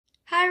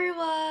Hi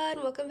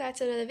everyone, welcome back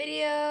to another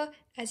video.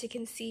 As you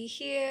can see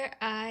here,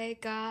 I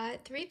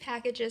got 3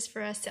 packages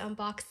for us to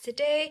unbox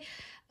today.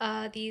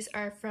 These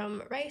are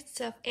from Right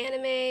Stuff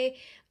Anime.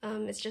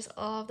 It's just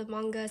all of the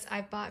mangas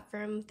I bought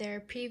from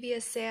their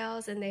previous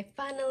sales, and they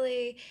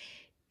finally,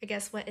 I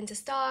guess, went into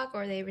stock,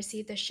 or they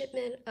received a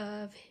shipment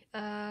of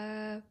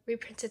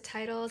reprinted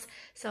titles.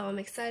 So I'm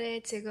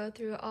excited to go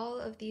through all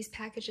of these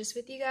packages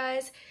with you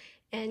guys.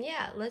 And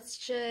yeah, let's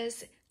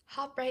just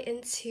hop right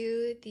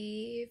into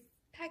the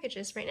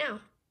packages right now.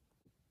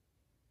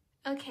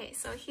 Okay,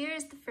 so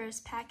here's the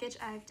first package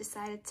I've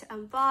decided to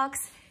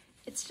unbox.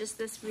 It's just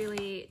this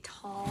really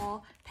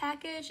tall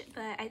package,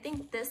 but I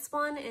think this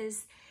one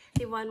is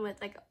the one with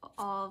like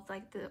all of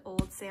like the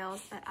old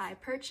sales that I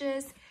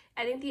purchased.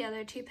 I think the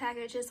other 2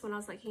 packages, when I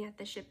was looking at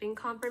the shipping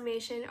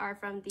confirmation, are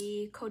from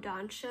the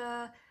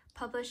Kodansha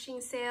publishing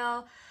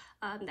sale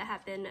that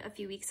happened a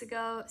few weeks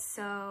ago.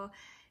 So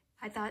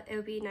I thought it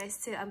would be nice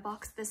to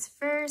unbox this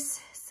first,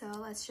 so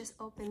let's just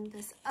open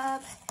this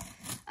up.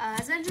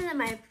 As mentioned in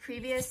my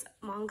previous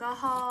manga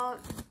haul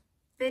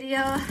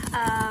video,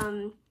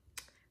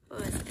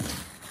 what was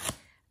it?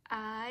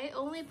 I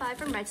only buy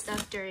from Red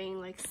Stuff during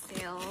like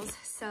sales,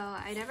 so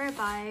I never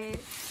buy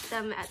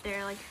them at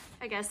their like,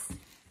 I guess,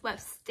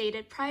 web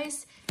stated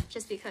price,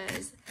 just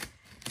because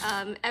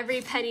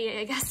every penny,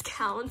 I guess,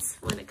 counts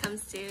when it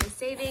comes to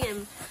saving,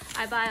 and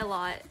I buy a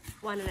lot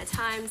one at a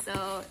time,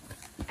 so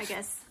I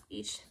guess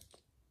each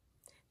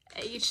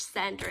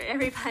cent or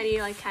every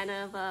penny like kind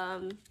of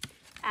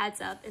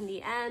adds up in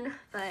the end.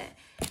 But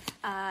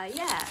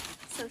yeah,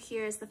 so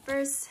here's the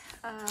first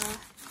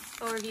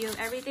overview of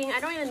everything. I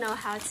don't even know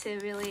how to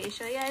really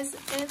show you guys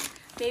it.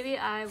 Maybe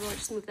I will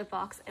just move the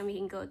box and we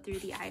can go through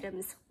the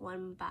items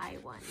one by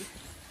one.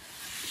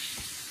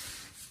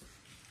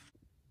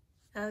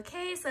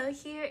 Okay, so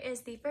here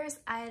is the first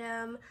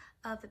item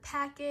of the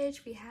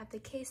package. We have the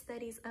case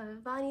studies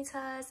of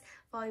Vanitas,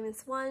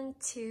 volumes 1,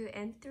 2,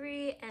 and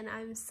 3, and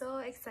I'm so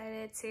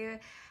excited to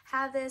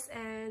have this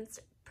and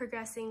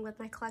progressing with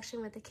my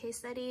collection with the case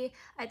study.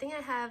 I think I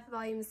have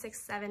volumes 6,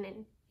 7,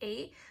 and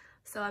 8,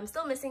 so I'm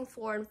still missing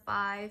 4 and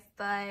 5,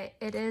 but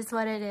it is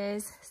what it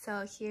is.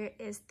 So here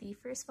is the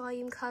first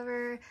volume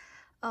cover.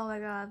 Oh my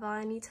god,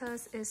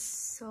 Vanitas is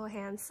so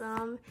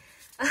handsome.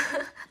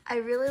 I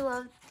really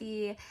love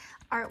the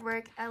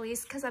artwork, at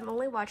least because I'm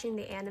only watching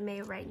the anime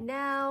right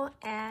now,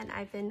 and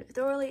I've been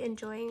thoroughly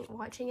enjoying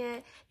watching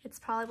it. It's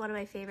probably one of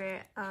my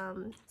favorite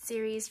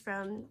series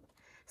from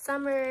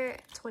summer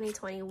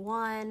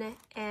 2021,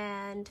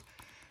 and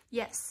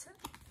yes,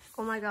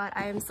 oh my god,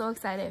 I am so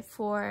excited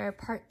for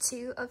part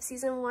 2 of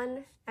season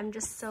 1. I'm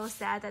just so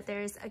sad that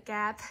there's a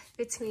gap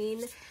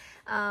between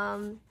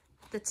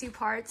the 2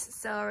 parts,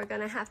 so we're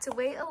gonna have to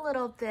wait a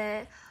little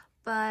bit.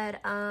 But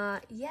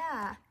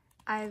yeah,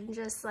 I'm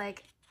just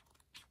like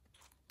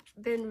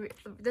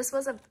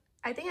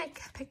I think I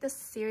picked this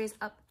series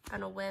up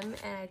on a whim,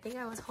 and I think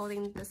I was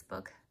holding this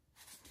book.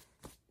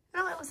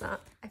 No, it was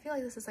not. I feel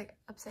like this is like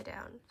upside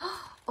down.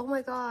 Oh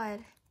my god.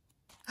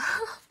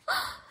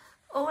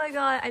 Oh my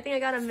god, I think I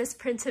got a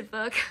misprinted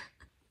book.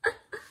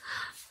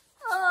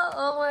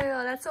 Oh my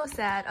god, that's so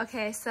sad.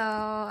 Okay,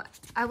 so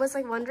I was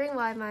like wondering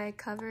why my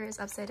cover is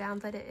upside down,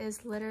 but it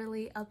is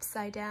literally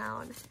upside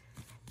down.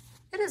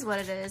 It is what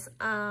it is.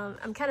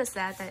 I'm kind of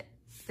sad that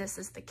this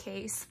is the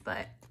case,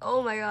 but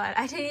oh my god,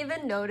 I didn't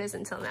even notice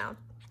until now.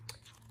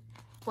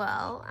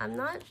 Well, I'm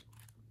not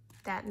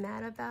that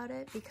mad about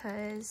it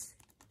because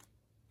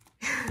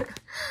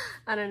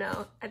I don't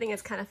know, I think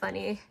it's kind of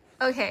funny.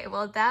 Okay,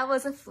 well that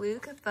was a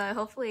fluke, but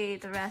hopefully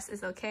the rest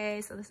is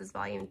okay. So this is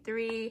volume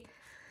 3.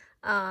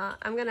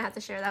 I'm gonna have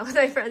to share that with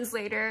my friends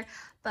later,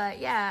 but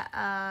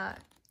yeah,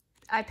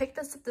 I picked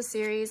up the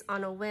series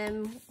on a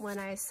whim when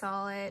I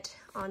saw it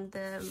on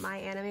the My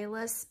Anime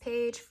List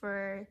page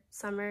for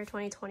summer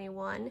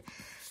 2021.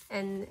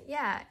 And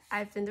yeah,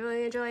 I've been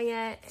really enjoying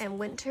it. And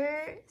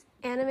winter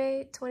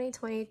anime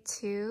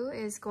 2022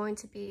 is going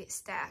to be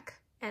Stack,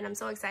 and I'm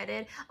so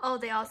excited. Oh,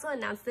 they also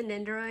announced the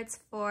Nindoroids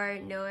for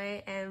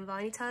Noe and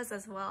Vanitas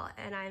as well,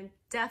 and I'm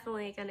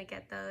definitely gonna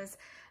get those.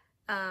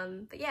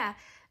 But yeah,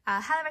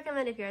 highly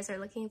recommend if you guys are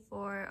looking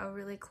for a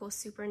really cool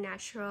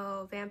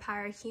supernatural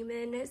vampire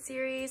human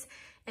series.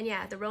 And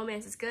yeah, the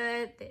romance is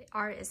good, the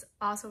art is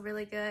also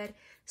really good.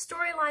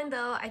 Storyline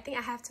though, I think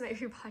I have to maybe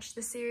rewatch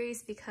the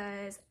series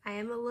because I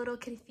am a little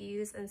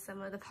confused in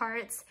some of the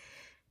parts.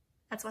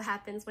 That's what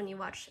happens when you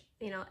watch,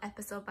 you know,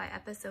 episode by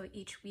episode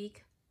each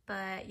week.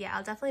 But yeah,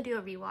 I'll definitely do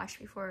a rewatch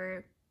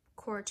before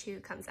Core 2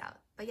 comes out.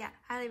 But yeah,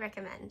 highly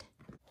recommend.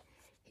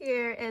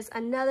 Here is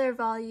another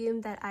volume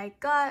that I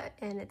got,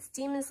 and it's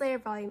Demon Slayer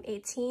volume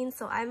 18.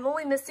 So I'm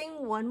only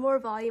missing one more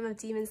volume of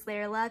Demon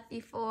Slayer left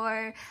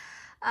before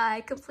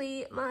I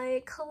complete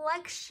my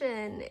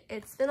collection.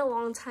 It's been a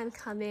long time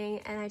coming,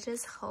 and I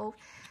just hope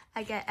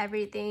I get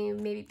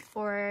everything maybe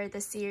before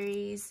the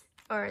series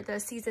or the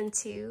season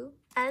 2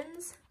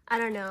 ends. I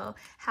don't know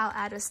how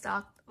out of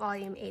stock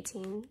volume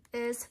 18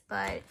 is,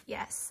 but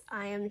yes,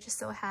 I am just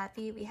so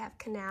happy we have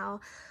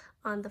Canal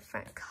on the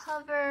front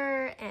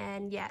cover,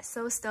 and yeah,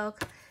 so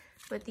stoked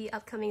with the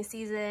upcoming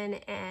season,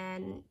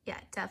 and yeah,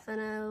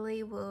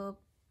 definitely will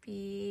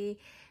be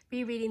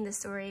rereading the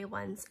story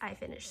once I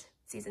finish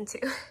season 2.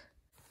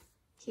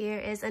 Here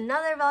is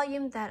another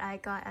volume that I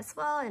got as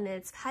well, and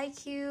it's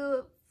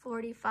Haikyu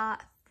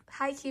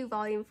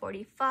volume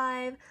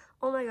 45.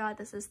 Oh my god,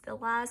 this is the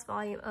last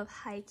volume of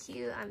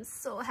Haikyu. I'm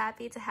so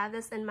happy to have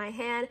this in my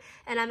hand,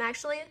 and I'm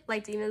actually,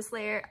 like Demon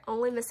Slayer,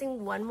 only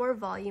missing one more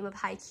volume of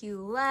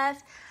Haikyu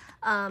left.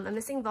 I'm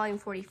missing volume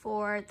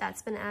 44.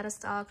 That's been out of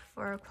stock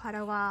for quite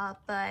a while,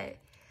 but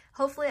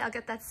hopefully I'll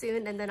get that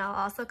soon, and then I'll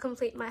also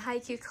complete my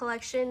Haikyu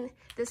collection.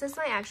 This is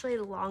my actually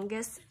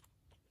longest,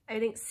 I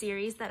think,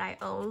 series that I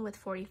own with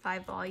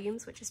 45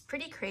 volumes, which is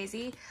pretty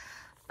crazy.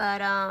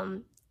 But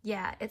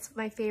yeah, it's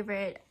my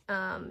favorite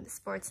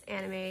sports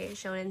anime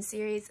shonen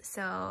series,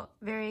 so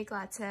very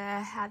glad to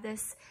have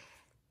this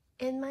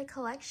in my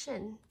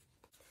collection.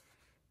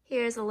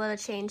 Here's a little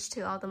change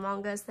to all the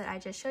mangas that I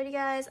just showed you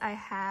guys. I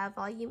have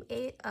volume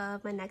 8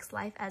 of My Next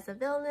Life as a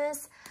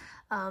Villainess.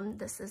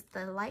 This is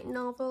the light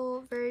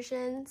novel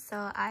version,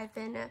 so I've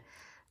been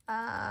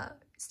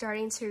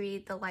starting to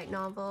read the light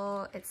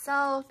novel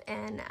itself,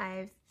 and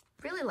I've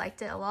really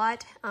liked it a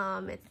lot.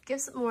 It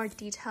gives more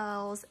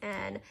details,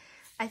 and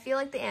I feel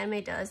like the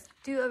anime does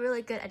do a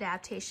really good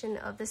adaptation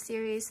of the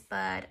series,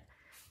 but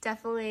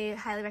definitely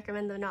highly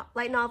recommend the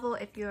light novel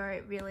if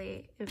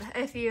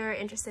you're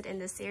interested in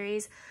this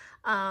series.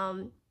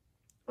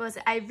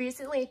 I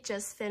recently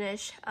just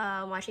finished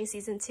watching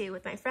season 2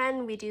 with my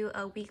friend. We do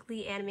a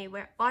weekly anime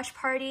watch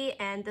party,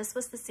 and this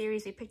was the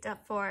series we picked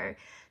up for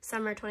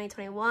summer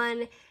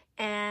 2021.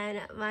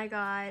 And my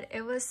god,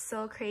 it was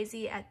so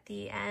crazy at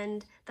the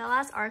end. The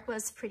last arc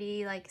was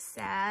pretty like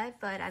sad,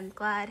 but I'm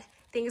glad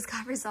things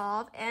got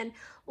resolved. And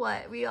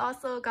we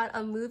also got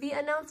a movie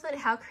announcement.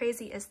 How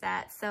crazy is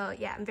that? So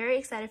yeah, I'm very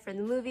excited for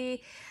the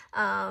movie.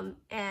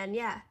 And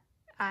yeah,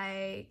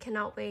 I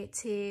cannot wait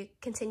to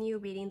continue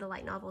reading the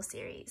light novel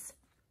series.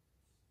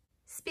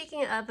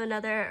 Speaking of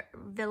another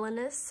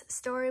villainous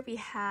story, we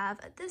have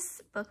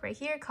this book right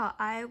here called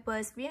I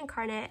Was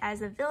Reincarnated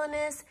as a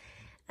Villainess,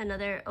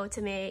 another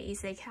Otome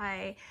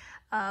isekai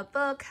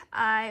book.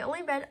 I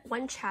only read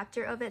one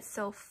chapter of it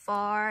so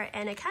far,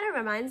 and it kind of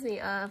reminds me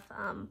of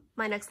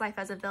My Next Life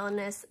as a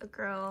Villainess. A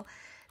girl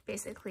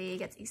basically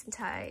gets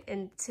isekai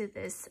into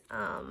this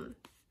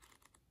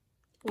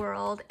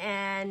world,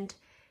 and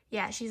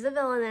yeah, she's a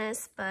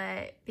villainess,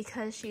 but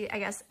because she, I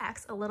guess,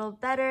 acts a little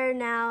better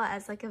now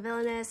as like a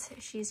villainess,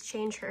 she's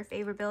changed her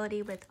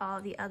favorability with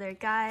all the other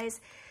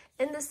guys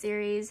in the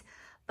series.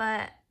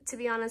 But to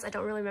be honest, I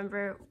don't really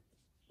remember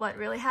what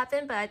really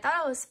happened, but I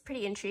thought it was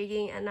pretty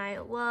intriguing, and I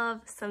love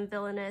some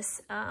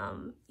villainous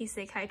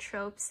isekai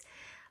tropes.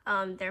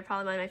 They're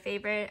probably one of my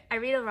favorite. I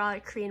read a lot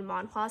of Korean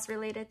manhwas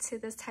related to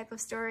this type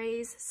of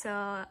stories,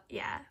 so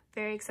yeah,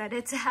 very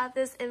excited to have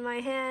this in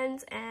my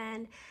hands,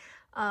 and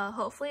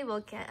hopefully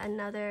we'll get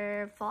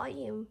another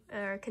volume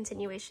or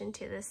continuation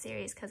to this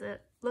series, because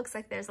it looks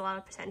like there's a lot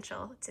of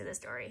potential to the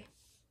story.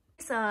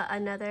 So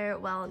another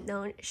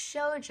well-known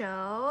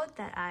shoujo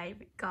that I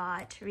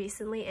got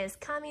recently is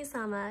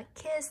Kamisama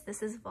Kiss.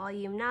 This is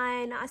volume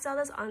 9. I saw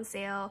this on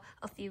sale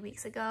a few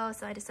weeks ago,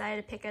 so I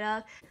decided to pick it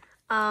up.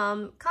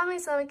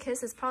 Kamisama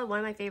Kiss is probably one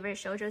of my favorite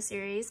shoujo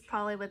series,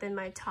 probably within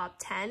my top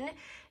 10,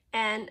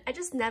 and I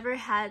just never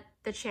had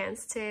the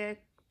chance to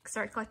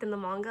start collecting the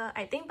manga.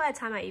 I think by the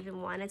time I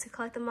even wanted to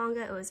collect the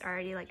manga, it was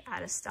already like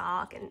out of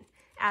stock and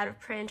out of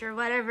print or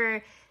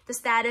whatever the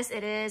status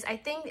it is. I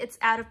think it's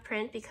out of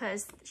print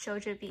because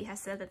Shoujo Beat has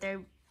said that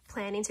they're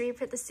planning to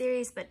reprint the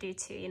series, but due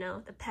to, you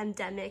know, the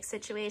pandemic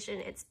situation,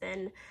 it's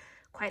been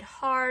quite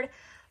hard.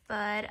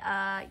 But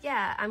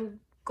yeah, I'm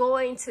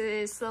going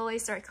to slowly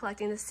start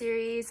collecting the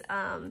series.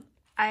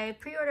 I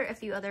pre-ordered a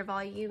few other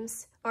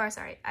volumes, or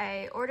sorry,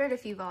 I ordered a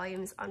few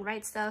volumes on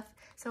Right Stuff,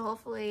 so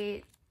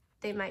hopefully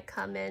they might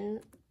come in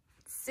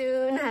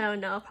soon. I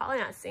don't know, probably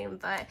not soon,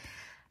 but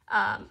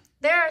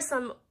there are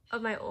some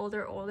of my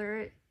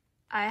older,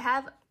 I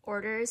have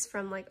orders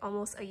from like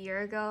almost a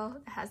year ago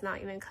that has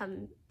not even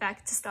come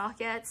back to stock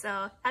yet.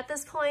 So at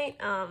this point,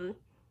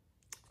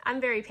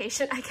 I'm very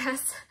patient, I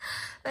guess.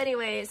 But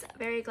anyways,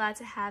 very glad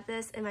to have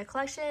this in my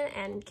collection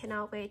and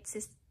cannot wait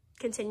to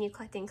continue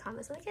collecting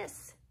comics like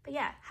this. But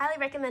yeah, highly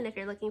recommend if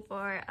you're looking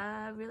for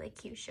a really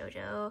cute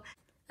shoujo.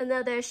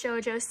 Another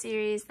shoujo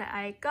series that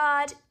I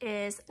got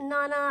is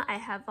Nana. I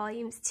have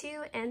volumes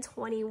 2 and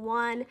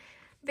 21.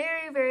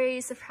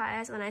 Very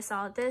surprised when I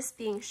saw this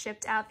being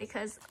shipped out,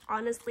 because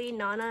honestly,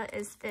 Nana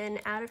has been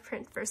out of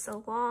print for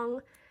so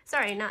long.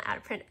 Sorry, not out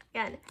of print,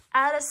 again,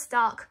 out of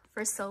stock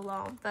for so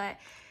long, but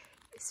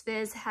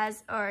Viz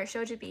has, or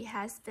Shoujo Beat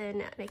has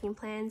been making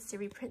plans to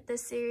reprint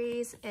this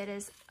series. It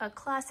is a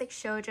classic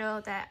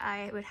shoujo that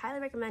I would highly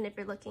recommend if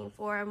you're looking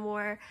for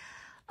more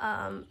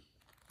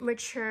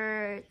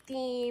mature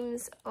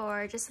themes,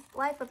 or just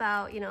life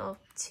about, you know,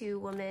 two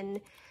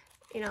women,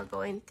 you know,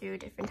 going through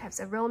different types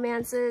of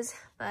romances.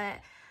 But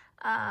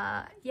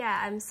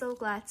yeah, I'm so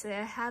glad to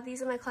have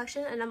these in my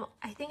collection, and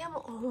I think I'm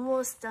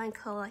almost done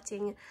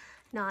collecting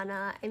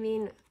Nana. I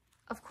mean,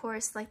 of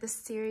course, like the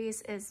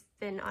series has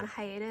been on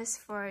hiatus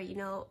for, you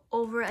know,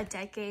 over a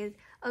decade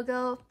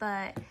ago,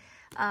 but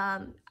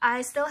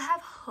I still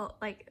have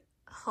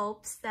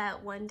hopes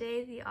that one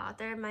day the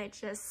author might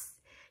just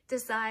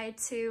decide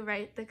to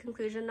write the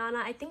conclusion on it.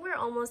 I think we're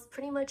almost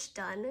pretty much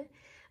done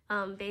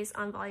based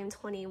on volume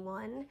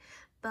 21,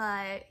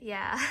 but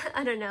yeah,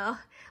 I don't know.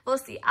 We'll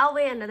see. I'll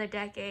wait another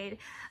decade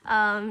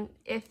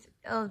if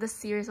the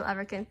series will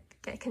ever get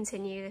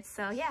continued.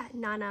 So yeah,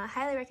 Nana,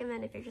 highly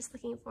recommend if you're just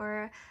looking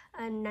for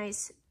a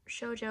nice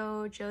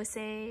shoujo,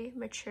 josei,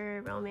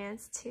 mature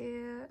romance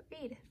to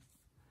read.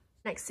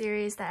 Next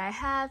series that I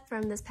have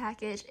from this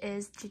package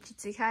is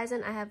Jujutsu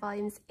Kaisen. I have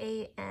volumes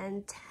 8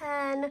 and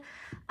 10.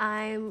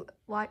 I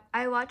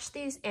watched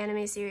these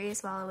anime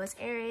series while it was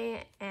airing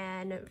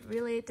and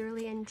really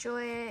thoroughly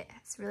enjoy it.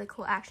 It's really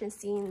cool action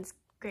scenes,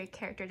 great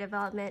character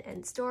development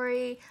and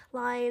story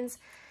lines.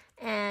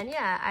 And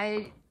yeah,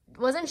 I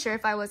wasn't sure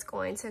if I was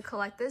going to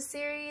collect this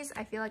series.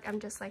 I feel like I'm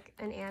just like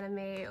an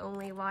anime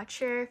only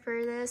watcher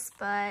for this,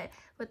 but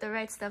with the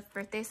Right Stuff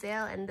birthday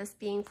sale and this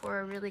being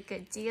for a really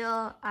good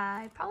deal,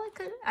 I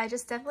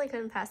just definitely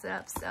couldn't pass it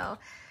up. So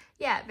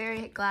yeah,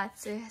 very glad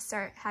to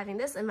start having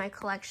this in my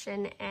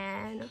collection,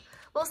 and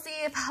we'll see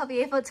if I'll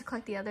be able to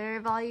collect the other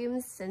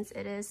volumes since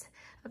it is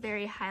a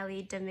very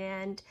highly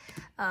demand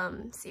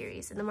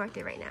series in the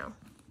market right now.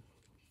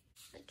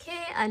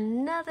 Okay,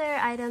 another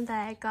item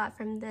that I got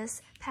from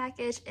this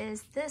package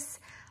is this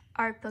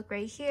art book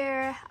right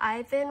here.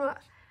 I've been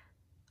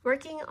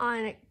working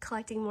on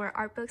collecting more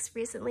art books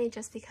recently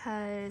just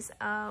because,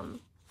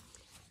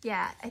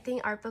 yeah, I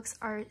think art books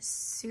are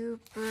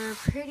super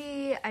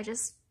pretty. I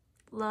just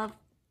love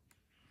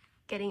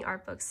getting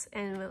art books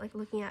and like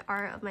looking at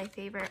art of my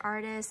favorite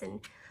artists and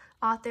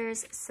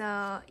authors.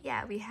 So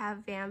yeah, we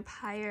have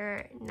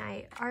Vampire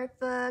Knight art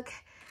book.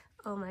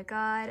 Oh my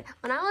god.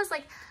 When I was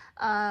like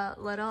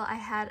little,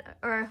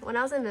 when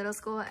I was in middle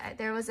school,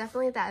 there was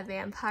definitely that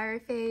vampire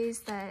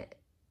phase that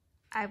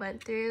I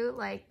went through,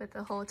 like with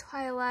the whole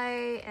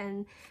Twilight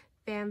and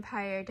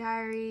Vampire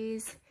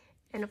Diaries,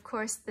 and of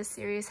course the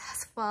series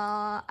as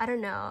well. I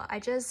don't know, I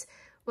just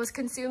was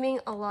consuming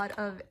a lot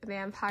of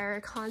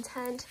vampire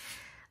content,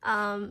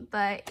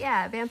 but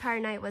yeah, Vampire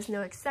Knight was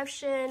no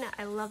exception.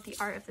 I love the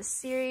art of the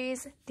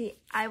series.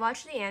 I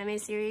watched the anime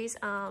series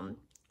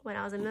when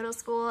I was in middle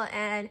school,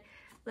 and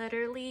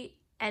literally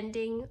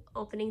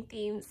opening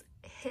themes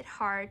hit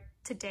hard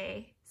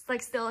today. It's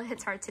like still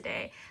hits hard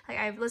today. Like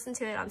I've listened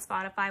to it on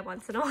Spotify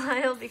once in a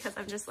while because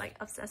I'm just like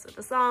obsessed with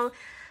the song.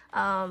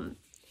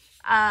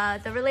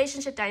 The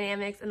relationship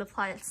dynamics and the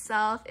plot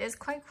itself is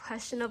quite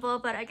questionable,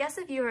 but I guess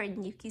if you were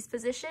in Yuki's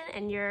position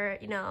and you're,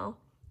 you know,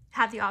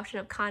 have the option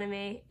of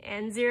Kaname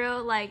and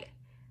Zero, like,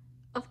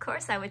 of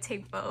course I would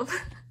take both.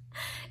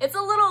 It's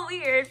a little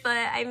weird,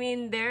 but I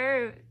mean,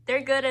 they're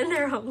good in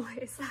their own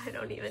ways. I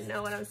don't even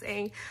know what I'm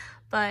saying.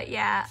 But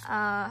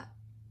yeah,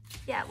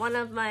 yeah, one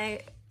of my,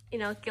 you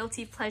know,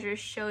 guilty pleasure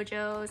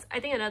shoujos. I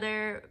think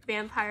another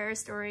vampire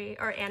story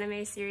or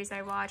anime series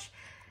I watched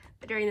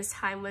during this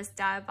time was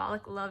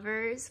Diabolic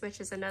Lovers,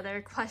 which is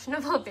another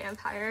questionable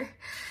vampire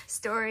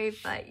story.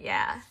 But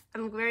yeah,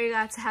 I'm very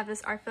glad to have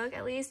this art book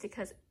at least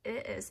because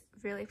it is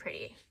really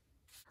pretty.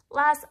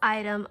 Last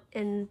item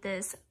in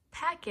this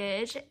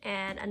package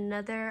and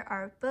another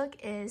art book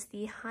is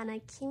the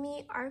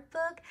Hana-Kimi art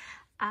book.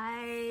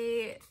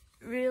 I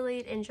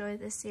really enjoyed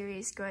this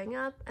series growing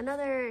up.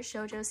 Another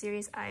shoujo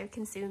series I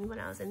consumed when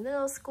I was in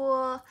middle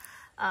school.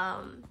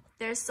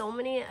 There's so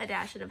many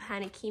adaptations of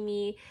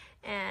Hana-Kimi,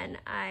 and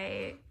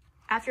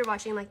after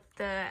watching like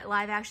the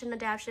live action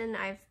adaptation,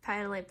 I've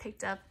finally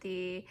picked up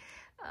the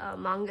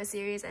manga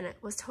series and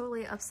was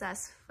totally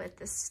obsessed with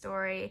this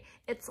story.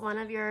 It's one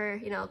of your,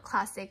 you know,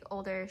 classic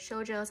older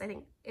shoujos. I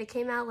think it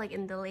came out like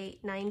in the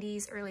late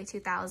 90s, early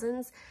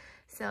 2000s.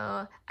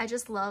 So I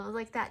just love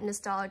like that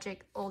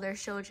nostalgic older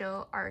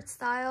shoujo art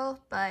style.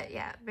 But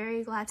yeah,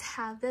 very glad to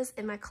have this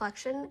in my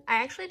collection.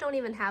 I actually don't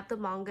even have the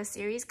manga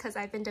series because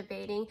I've been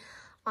debating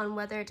on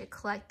whether to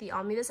collect the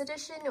omnibus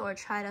edition or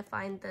try to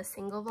find the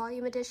single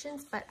volume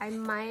editions, but I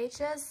might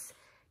just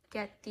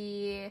get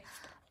the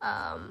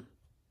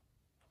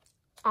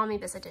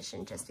omnibus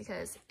edition just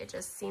because it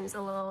just seems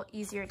a little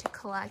easier to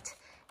collect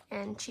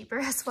and cheaper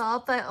as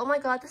well. But oh my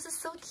god, this is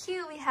so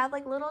cute. We have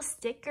like little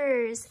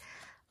stickers.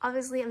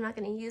 Obviously I'm not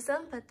going to use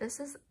them, but this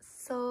is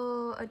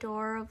so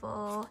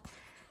adorable.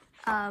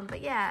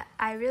 But yeah,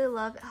 I really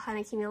love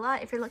Hana-Kimi a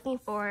lot. If you're looking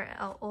for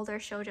an older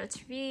shoujo to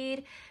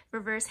read,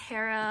 reverse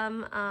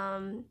harem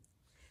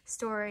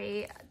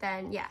story,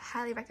 then yeah,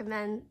 highly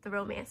recommend. The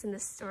romance in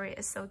this story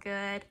is so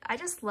good. I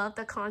just love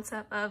the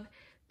concept of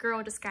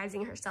girl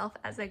disguising herself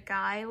as a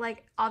guy.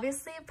 Like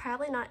obviously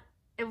probably not,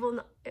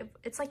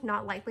 it's like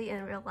not likely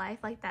in real life.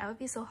 Like that would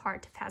be so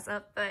hard to pass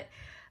up, but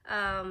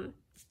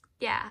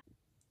yeah.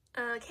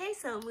 Okay,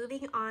 so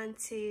moving on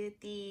to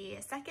the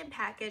second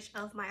package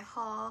of my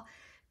haul.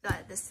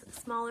 Got this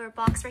smaller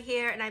box right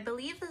here, and I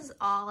believe this is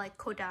all like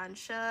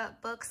Kodansha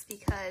books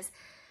because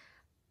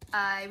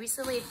I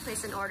recently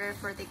placed an order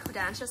for the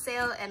Kodansha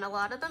sale, and a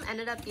lot of them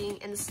ended up being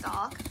in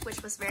stock,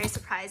 which was very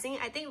surprising.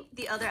 I think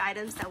the other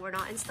items that were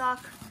not in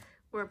stock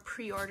were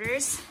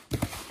pre-orders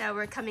that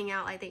were coming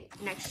out, I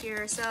think, next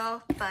year or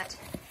so. But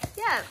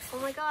yeah, oh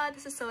my god,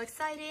 this is so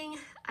exciting.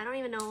 I don't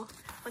even know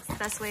what's the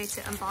best way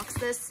to unbox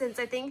this, since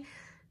I think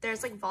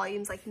there's like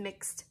volumes like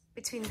mixed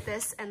between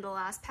this and the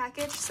last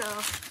package, so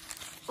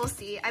we'll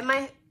see. I'm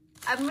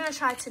gonna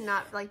try to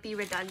not like be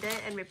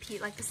redundant and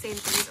repeat like the same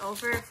things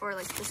over for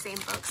like the same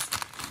books.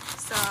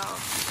 So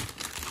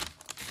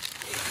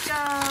there we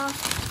go.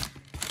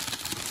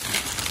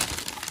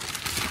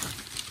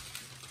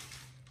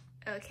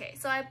 Okay,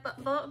 so I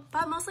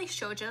bought mostly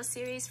shoujo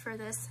series for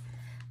this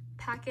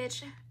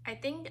package. I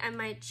think I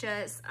might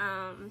just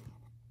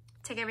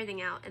take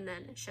everything out and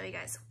then show you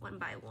guys one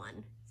by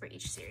one for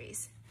each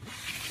series.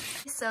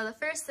 So the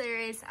first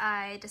series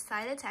I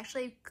decided to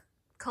actually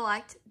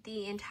collect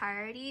the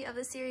entirety of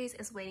the series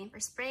is Waiting for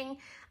Spring.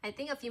 I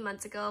think a few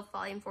months ago,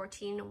 volume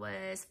 14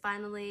 was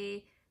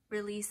finally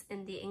released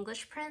in the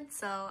English print,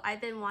 so I've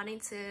been wanting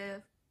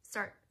to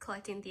start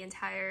collecting the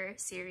entire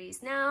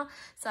series now.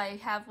 So I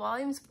have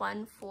volumes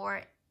 1,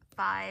 4,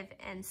 5,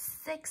 and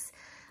 6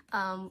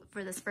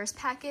 for this first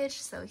package.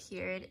 So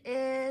here it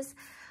is.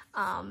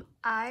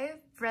 I've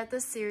read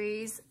the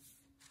series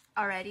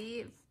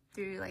already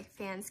through like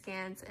fan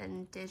scans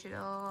and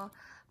digital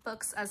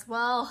books as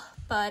well,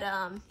 but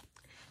I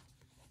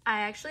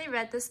actually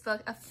read this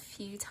book a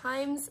few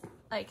times,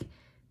 like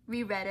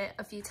reread it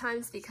a few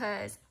times,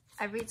 because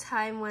every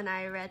time when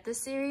I read the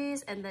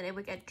series and then it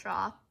would get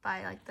dropped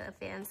by like the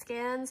fan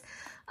scans,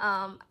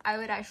 I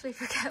would actually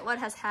forget what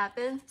has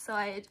happened. So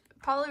I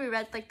probably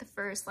reread like the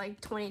first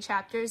like 20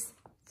 chapters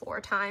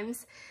 4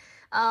 times.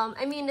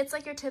 I mean, it's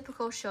like your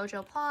typical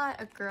shoujo plot,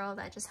 a girl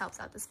that just helps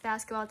out this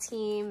basketball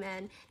team,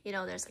 and you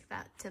know, there's like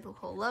that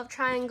typical love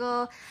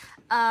triangle.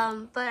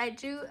 But I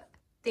do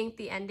think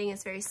the ending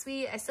is very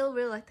sweet. I still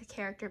really like the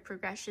character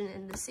progression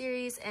in the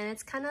series, and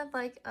it's kind of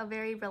like a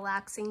very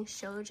relaxing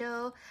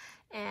shoujo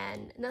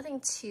and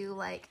nothing too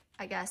like,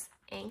 I guess,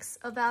 angst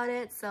about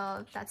it.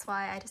 So that's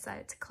why I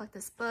decided to collect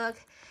this book.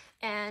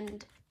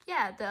 And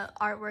yeah, the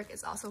artwork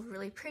is also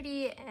really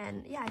pretty,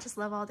 and yeah, I just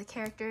love all the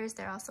characters.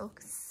 They're also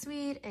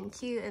sweet and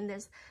cute, and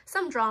there's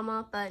some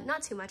drama, but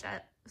not too much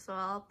as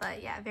well.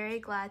 But yeah, very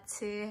glad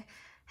to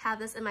have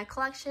this in my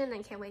collection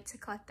and can't wait to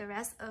collect the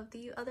rest of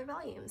the other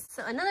volumes.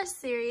 So another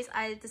series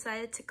I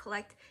decided to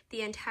collect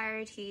the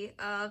entirety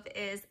of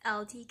is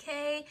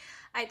LDK.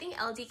 I think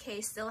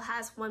LDK still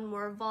has one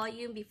more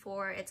volume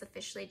before it's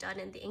officially done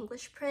in the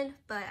English print,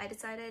 but I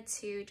decided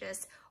to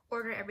just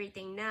order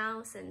everything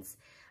now since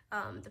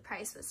the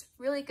price was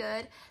really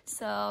good.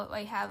 So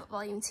I have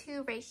volume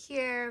 2 right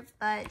here,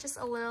 but just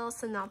a little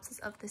synopsis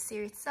of the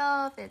series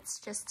itself. It's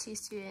just 2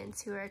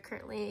 students who are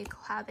currently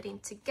cohabiting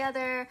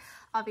together.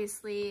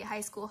 Obviously, high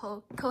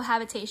school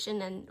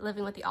cohabitation and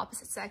living with the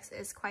opposite sex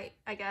is quite,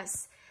 I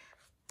guess,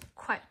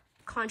 quite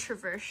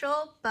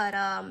controversial, but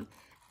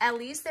at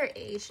least their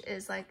age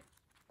is like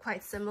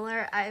quite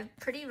similar. I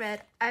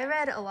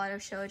read a lot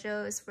of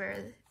shoujos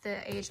where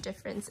the age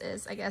difference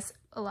is, I guess,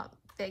 a lot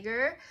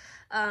bigger.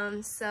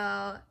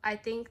 So I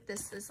think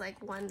this is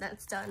like one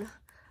that's done,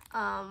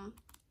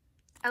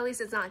 at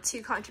least it's not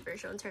too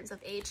controversial in terms of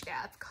age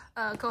gap,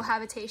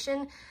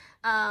 cohabitation.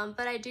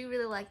 But I do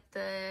really like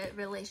the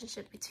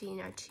relationship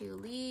between our 2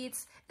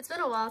 leads. It's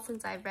been a while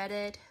since I've read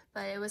it,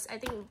 but it was, I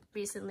think,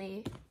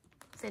 recently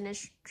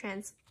finished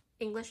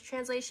English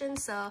translation,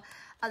 so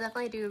I'll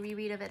definitely do a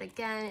reread of it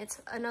again.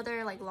 It's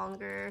another like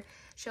longer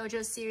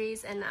shoujo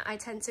series, and I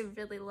tend to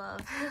really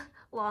love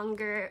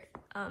longer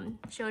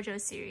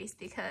shoujo series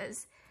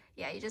because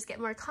yeah, you just get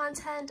more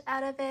content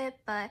out of it.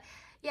 But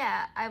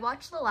yeah, I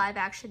watched the live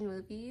action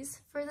movies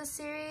for the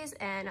series,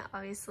 and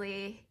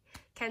obviously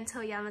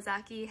Kento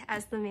Yamazaki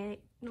as the main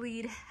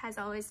lead has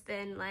always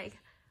been like,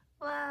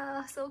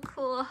 wow, so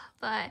cool.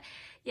 But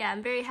yeah,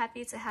 I'm very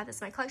happy to have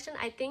this in my collection.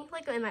 I think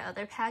like in my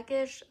other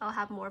package, I'll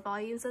have more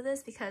volumes of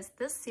this because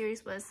this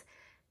series was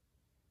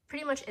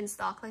pretty much in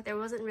stock. Like there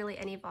wasn't really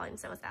any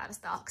volumes that was out of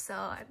stock. So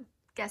I'm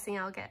guessing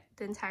I'll get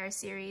the entire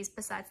series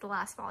besides the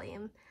last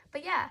volume.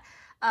 But yeah,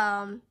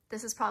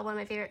 this is probably one of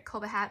my favorite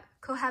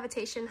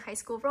cohabitation high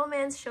school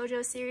romance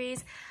shoujo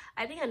series.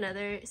 I think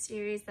another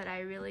series that I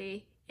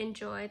really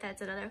enjoy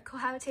that's another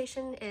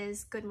cohabitation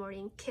is Good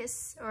Morning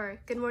Kiss or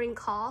Good Morning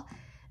Call.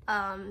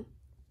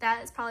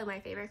 That is probably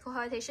my favorite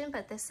cohabitation,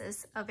 but this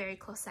is a very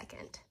close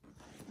second.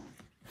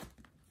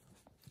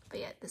 But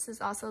yeah, this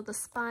is also the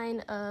spine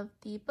of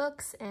the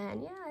books,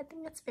 and yeah, I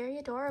think it's very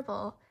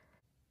adorable.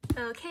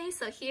 Okay,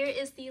 so here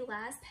is the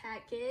last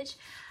package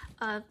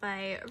of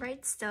my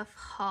Right Stuff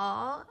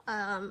haul.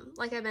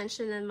 Like I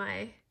mentioned in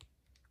my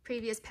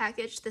previous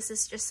package, this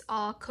is just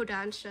all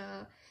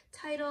Kodansha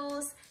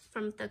titles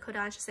from the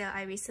Kodansha sale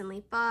I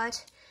recently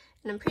bought,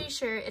 and I'm pretty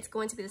sure it's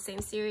going to be the same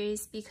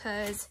series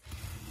because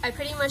I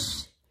pretty much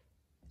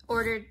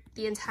ordered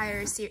the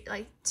entire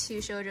like 2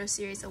 shoujo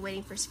series of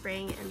Waiting for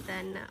Spring and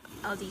then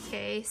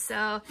LDK.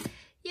 So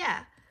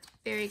yeah,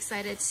 very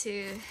excited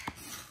to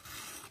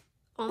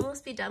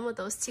almost be done with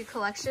those two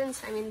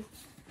collections. I mean,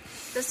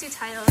 those two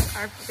titles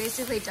are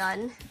basically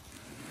done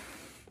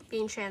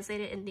being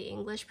translated in the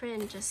English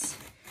print, and just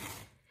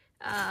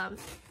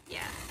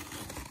yeah,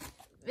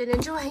 been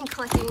enjoying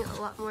collecting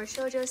a lot more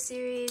shoujo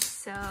series,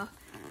 so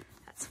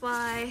that's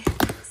why.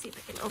 Let's see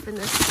if I can open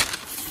this.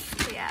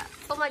 So yeah,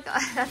 oh my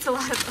god, that's a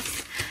lot of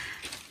books.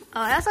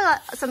 I also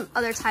got some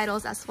other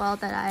titles as well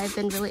that I've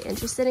been really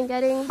interested in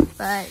getting,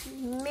 but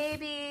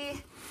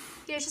maybe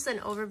here's just an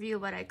overview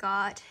of what I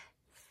got.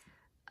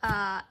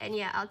 And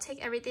yeah, I'll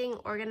take everything,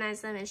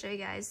 organize them, and show you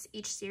guys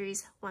each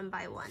series one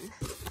by one.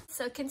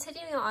 So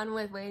continuing on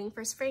with Waiting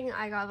for Spring,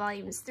 I got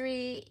volumes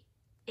 3,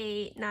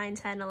 8, 9,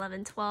 10,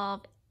 11,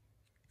 12,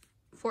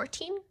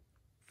 14?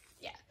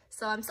 Yeah,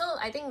 so I'm still,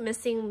 I think,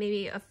 missing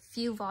maybe a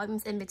few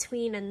volumes in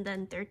between, and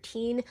then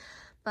 13.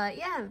 But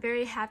yeah, I'm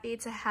very happy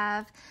to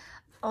have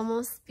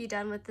almost be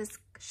done with this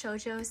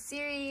shoujo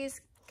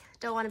series.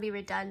 Don't want to be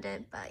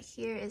redundant, but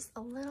here is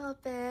a little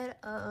bit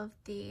of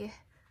the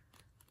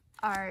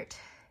art.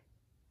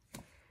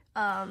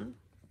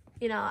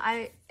 You know,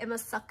 I am a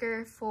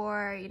sucker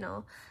for, you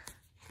know,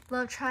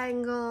 love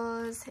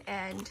triangles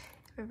and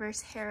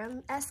reverse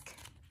harem-esque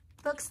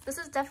books. This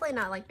is definitely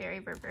not like very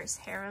reverse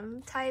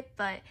harem type,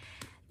 but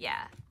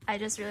yeah, I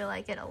just really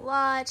like it a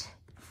lot.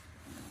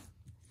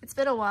 It's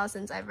been a while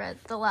since I've read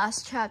the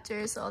last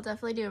chapter, so I'll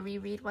definitely do a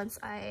reread once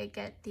I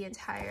get the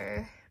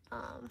entire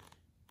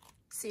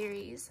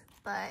series.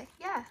 But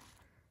yeah.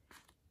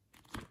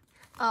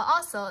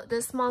 Also,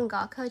 this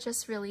mangaka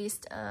just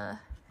released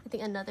I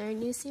think another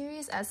new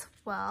series as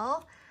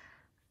well.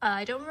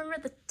 I don't remember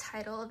the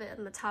title of it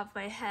on the top of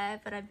my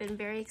head, but I've been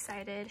very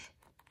excited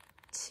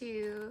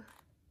to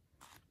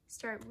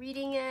start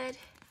reading it.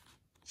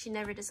 She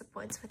never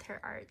disappoints with her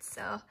art,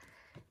 so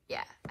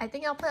yeah. I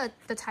think I'll put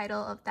the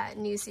title of that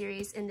new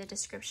series in the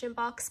description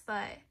box,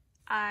 but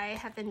I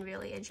have been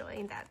really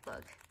enjoying that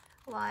book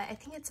a lot. I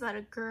think it's about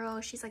a girl.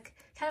 She's like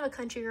kind of a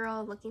country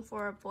girl looking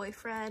for a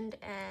boyfriend,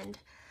 and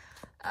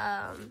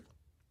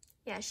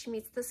yeah, she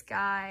meets this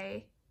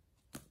guy.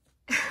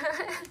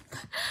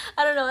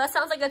 I don't know, that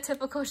sounds like a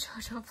typical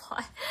shoujo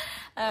plot.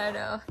 I don't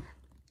know.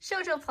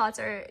 Shoujo plots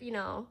are, you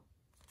know,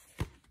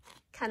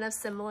 kind of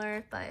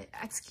similar, but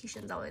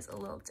execution's always a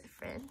little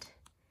different.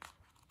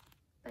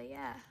 But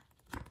yeah,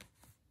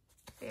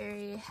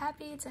 very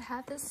happy to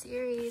have this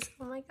series.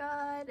 Oh my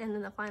god. And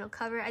then the final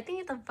cover. I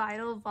think the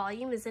final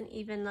volume isn't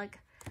even like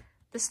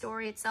the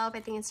story itself. I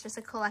think it's just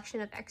a collection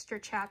of extra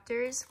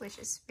chapters, which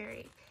is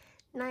very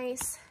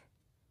nice.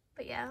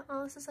 But yeah,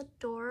 oh, this is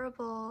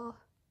adorable.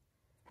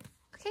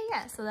 Okay,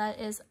 yeah, so that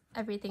is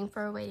everything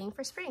for Waiting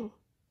for Spring.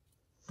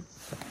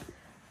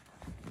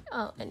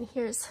 Oh, and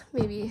here's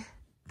maybe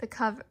the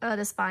cover,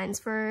 the spines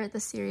for the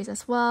series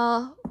as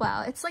well.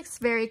 Wow, it's like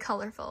very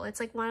colorful. It's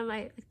like one of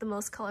my, like the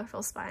most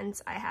colorful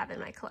spines I have in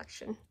my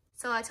collection.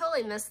 So I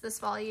totally missed this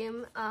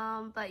volume,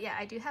 but yeah,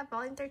 I do have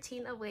volume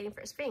 13 of Waiting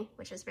for Spring,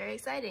 which is very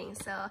exciting.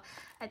 So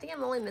I think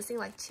I'm only missing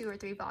like 2 or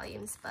 3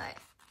 volumes, but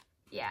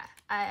yeah,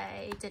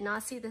 I did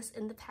not see this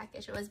in the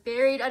package. It was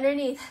buried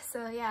underneath,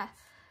 so yeah.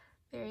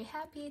 Very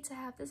happy to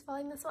have this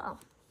volume as well.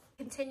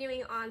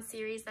 Continuing on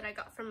series that I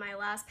got from my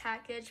last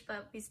package,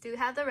 but we do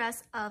have the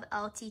rest of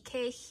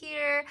LTK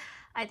here.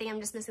 I think I'm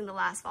just missing the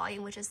last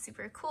volume, which is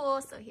super cool.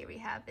 So here we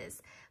have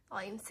is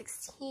volume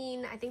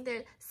 16. I think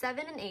the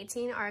 7 and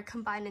 18 are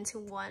combined into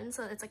one,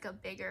 so it's like a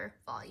bigger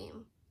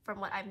volume from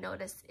what I've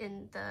noticed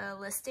in the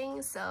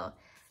listing. So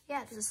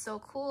yeah, this is so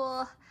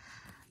cool.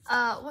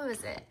 What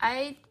was it?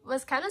 I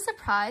was kind of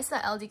surprised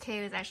that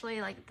LDK was actually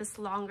like this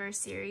longer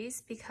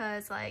series,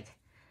 because like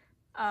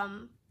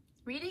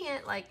reading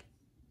it like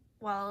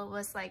while it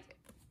was like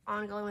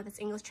ongoing with its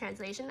English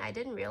translation, I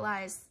didn't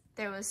realize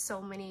there was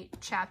so many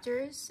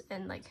chapters,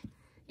 and like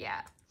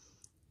yeah,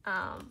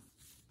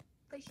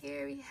 but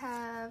here we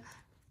have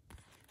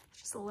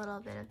just a little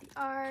bit of the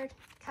art.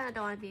 Kind of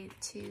don't want to be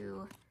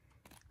too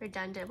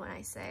redundant when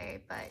I say,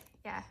 but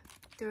yeah,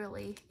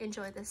 thoroughly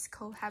enjoy this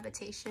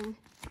cohabitation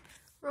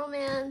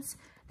romance.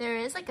 There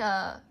is like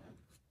a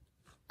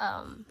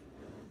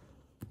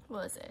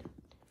what was it?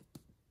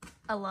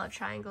 A love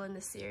triangle in the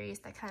series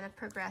that kind of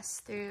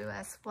progressed through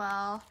as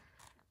well.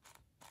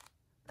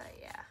 But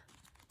yeah,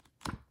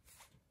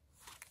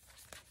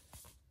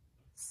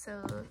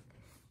 so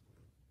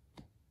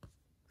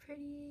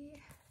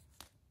pretty.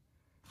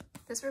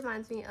 This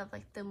reminds me of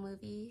like the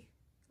movie,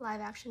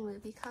 live action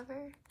movie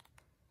cover.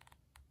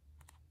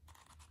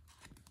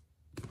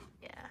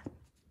 Yeah.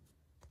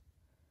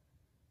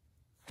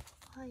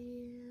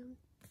 Volume.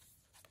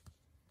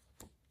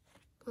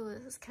 Ooh,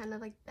 this is kind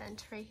of like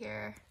bent right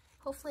here.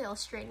 Hopefully I'll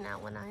straighten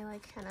out when I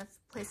like kind of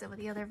place it with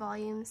the other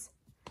volumes.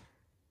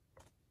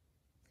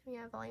 We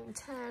have volume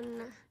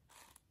 10.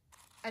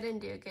 I didn't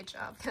do a good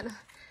job kind of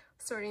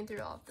sorting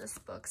through all of this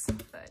books,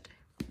 but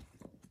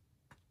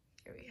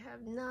here we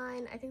have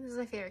 9. I think this is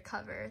my favorite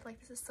cover.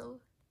 Like, this is so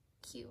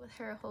cute with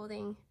her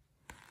holding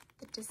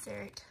the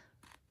dessert.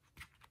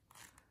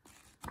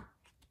 I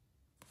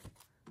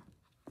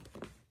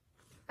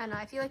don't know,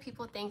 I feel like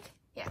people think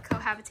yeah,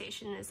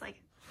 cohabitation is like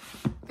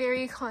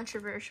very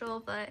controversial,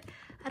 but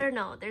I don't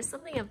know, there's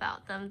something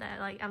about them that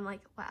like I'm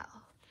like, wow,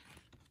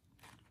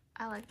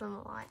 I like them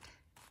a lot.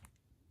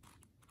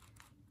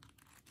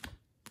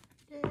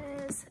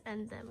 This,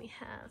 and then we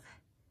have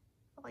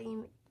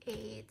volume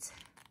 8.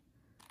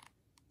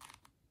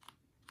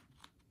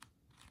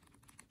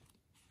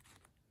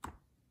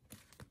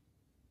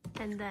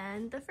 And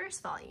then the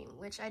first volume,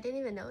 which I didn't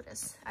even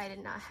notice I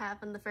did not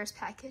have in the first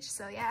package.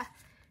 So yeah,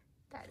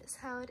 that is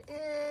how it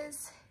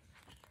is.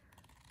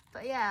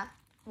 But yeah,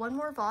 one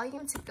more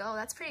volume to go.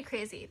 That's pretty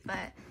crazy.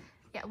 But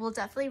yeah, we'll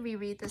definitely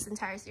reread this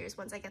entire series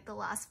once I get the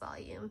last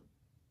volume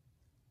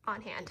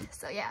on hand.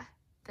 So yeah,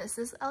 this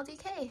is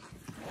LDK.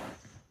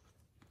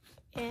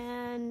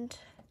 And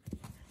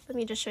let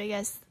me just show you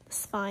guys the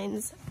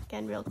spines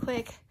again real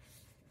quick.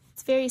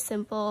 It's very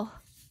simple,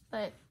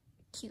 but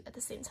cute at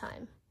the same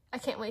time. I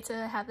can't wait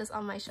to have this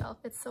on my shelf.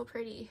 It's so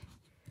pretty.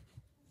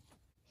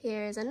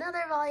 Here's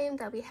another volume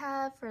that we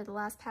have for the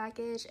last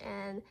package,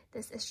 and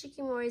this is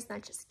Shikimori's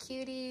Not Just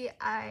Cutie.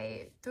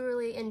 I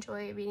thoroughly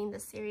enjoy reading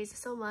this series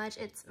so much.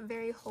 It's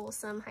very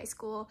wholesome high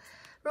school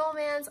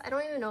romance. I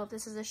don't even know if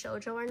this is a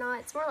shoujo or not.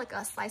 It's more like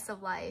a slice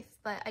of life,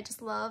 but I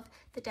just love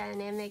the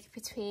dynamic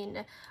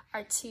between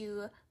our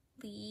two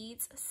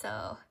leads.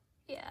 So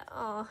yeah,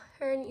 oh,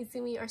 her and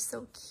Izumi are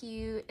so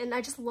cute, and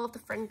I just love the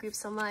friend group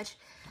so much.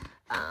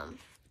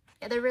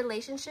 Yeah, their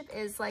relationship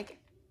is like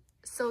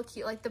so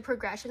cute. Like the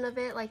progression of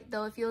it, like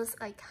though it feels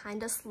like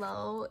kind of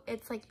slow,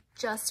 it's like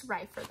just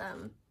right for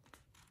them.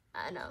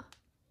 I don't know.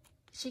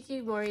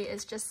 Shikimori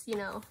is just, you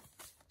know,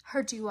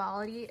 her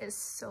duality is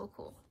so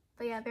cool.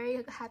 But yeah,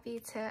 very happy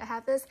to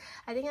have this.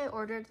 I think I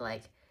ordered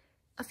like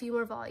a few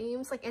more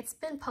volumes. Like it's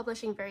been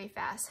publishing very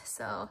fast,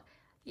 so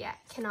yeah,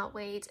 cannot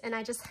wait. And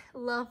I just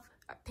love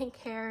pink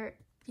hair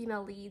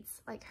female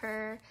leads like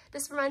her.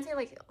 This reminds me of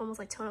like almost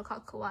like Tono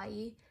called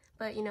Kawaii,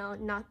 but you know,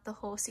 not the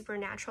whole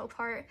supernatural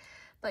part.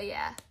 But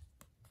yeah,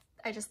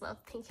 I just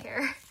love pink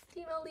hair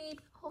female lead,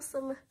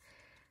 wholesome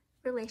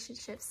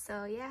relationships.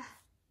 So yeah,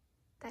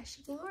 that's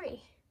Shikimori.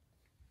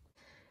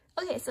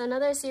 Okay, so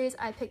another series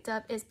I picked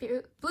up is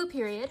Blue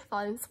Period,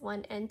 volumes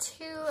 1 and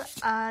 2.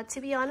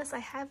 To be honest, I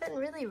haven't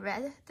really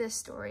read this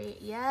story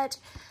yet.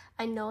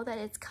 I know that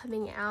it's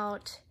coming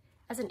out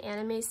as an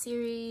anime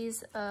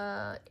series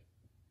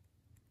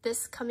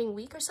this coming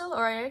week or so,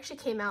 or it actually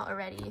came out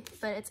already,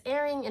 but it's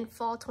airing in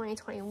fall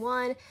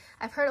 2021.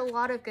 I've heard a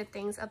lot of good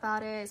things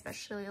about it,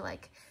 especially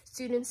like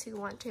students who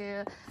want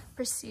to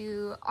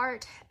pursue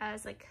art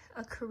as like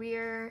a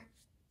career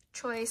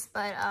choice.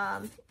 But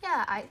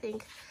yeah, I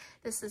think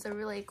this is a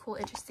really cool,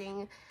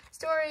 interesting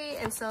story,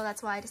 and so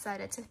that's why I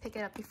decided to pick it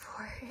up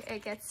before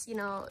it gets, you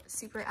know,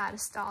 super out of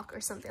stock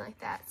or something like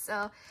that.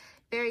 So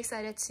very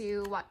excited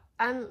to watch.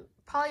 I'm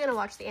probably gonna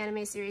watch the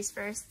anime series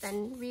first,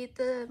 then read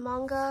the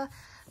manga.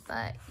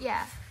 But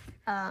yeah,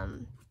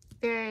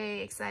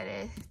 very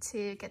excited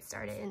to get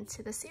started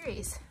into the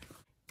series.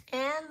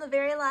 And the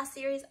very last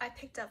series I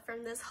picked up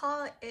from this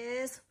haul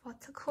is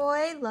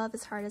Watakoi, Love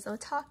is Hard as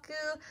Otaku.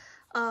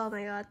 Oh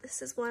my god,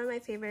 this is one of my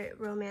favorite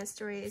romance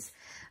stories.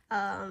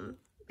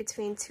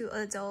 Between two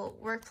adult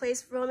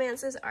workplace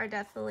romances are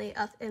definitely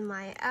up in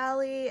my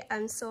alley.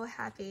 I'm so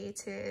happy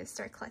to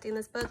start collecting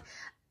this book,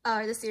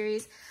 or the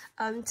series.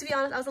 To be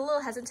honest, I was a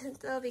little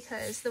hesitant though,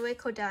 because the way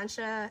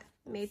Kodansha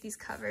made these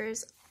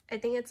covers, I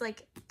think it's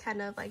like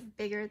kind of like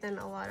bigger than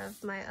a lot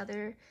of my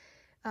other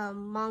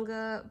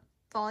manga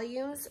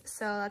volumes,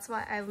 so that's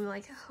why I'm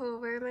like, oh,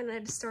 where am I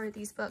gonna store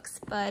these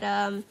books? But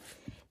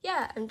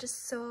yeah, I'm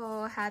just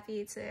so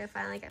happy to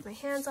finally get my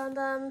hands on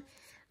them,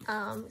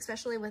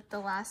 especially with the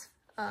last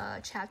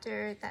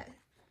chapter that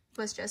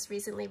was just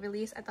recently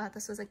released. I thought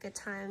this was a good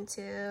time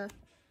to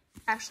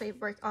actually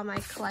work on my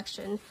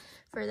collection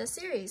for the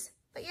series.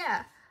 But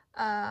yeah,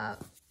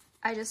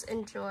 I just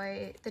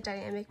enjoy the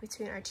dynamic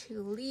between our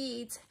two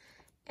leads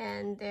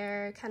and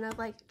their kind of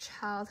like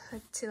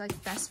childhood to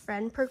like best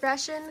friend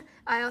progression.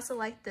 I also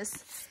like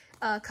this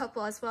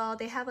couple as well.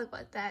 They have like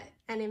what, that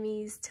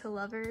enemies to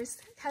lovers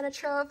kind of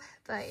trope.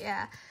 But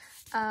yeah,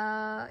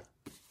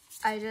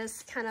 I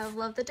just kind of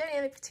love the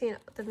dynamic between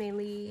the main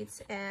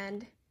leads,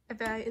 and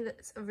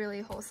it's a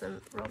really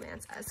wholesome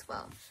romance as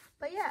well.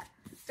 But yeah,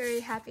 very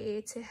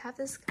happy to have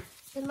this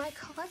in my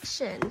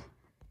collection.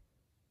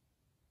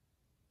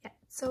 Yeah,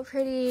 it's so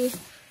pretty.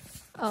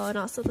 Oh, and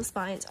also the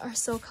spines are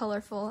so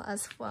colorful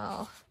as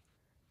well.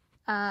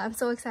 I'm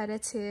so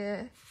excited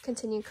to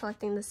continue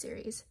collecting the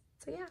series.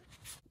 So yeah.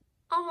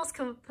 Almost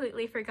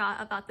completely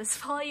forgot about this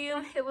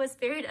volume. It was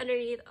buried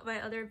underneath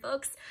my other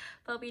books,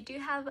 but we do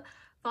have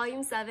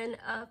volume 7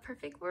 of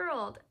Perfect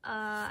World.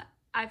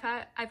 I've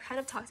kind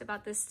of talked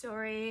about this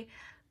story,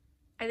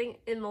 I think,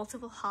 in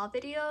multiple haul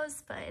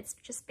videos, but it's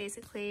just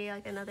basically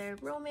like another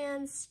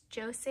romance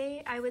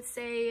josei, I would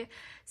say,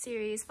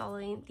 series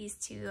following these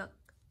two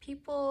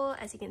people.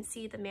 As you can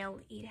see, the male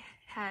lead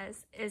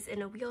is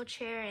in a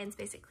wheelchair, and it's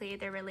basically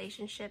their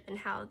relationship and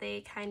how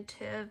they kind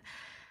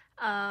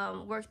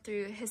of work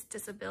through his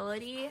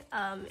disability.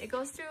 It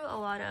goes through a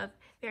lot of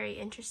very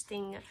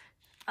interesting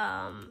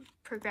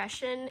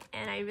progression,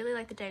 and I really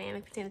like the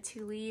dynamic between the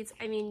two leads.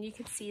 I mean, you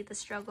can see the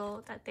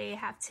struggle that they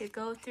have to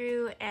go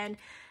through, and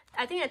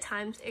I think at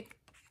times it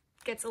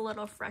gets a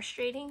little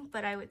frustrating,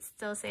 but I would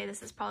still say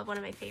this is probably one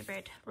of my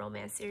favorite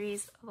romance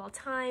series of all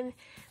time.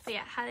 But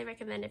yeah, highly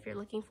recommend if you're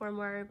looking for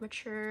more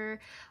mature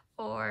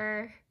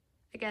or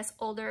I guess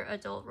older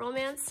adult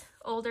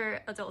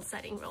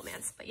setting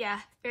romance. But yeah,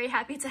 very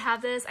happy to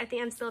have this. I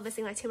think I'm still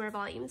missing like 2 more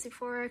volumes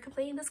before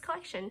completing this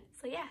collection.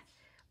 So yeah,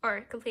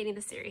 or completing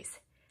the series.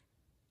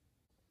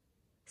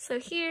 So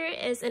here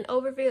is an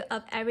overview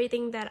of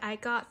everything that I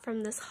got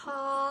from this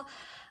haul.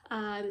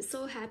 I'm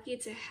so happy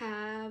to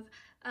have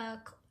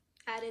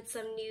added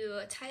some new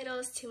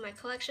titles to my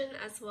collection,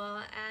 as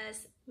well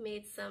as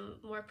made some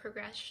more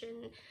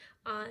progression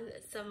on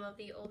some of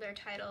the older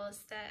titles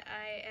that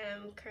I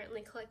am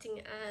currently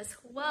collecting as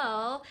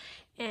well.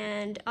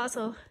 And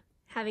also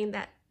having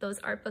those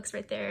art books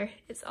right there,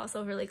 it's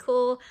also really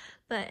cool.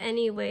 But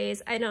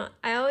anyways, I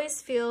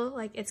always feel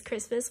like it's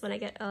Christmas when I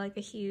get like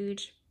a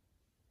huge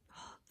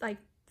like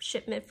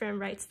shipment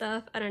from Right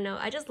Stuff. I don't know,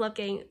 I just love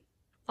getting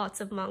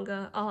lots of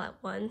manga all at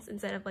once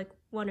instead of like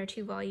 1 or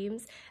 2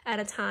 volumes at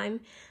a time.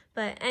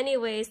 But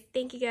anyways,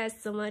 thank you guys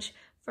so much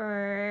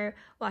for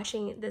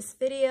watching this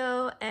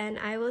video, and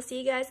I will see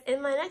you guys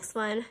in my next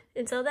one.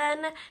 Until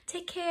then,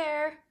 take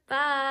care.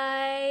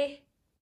 Bye.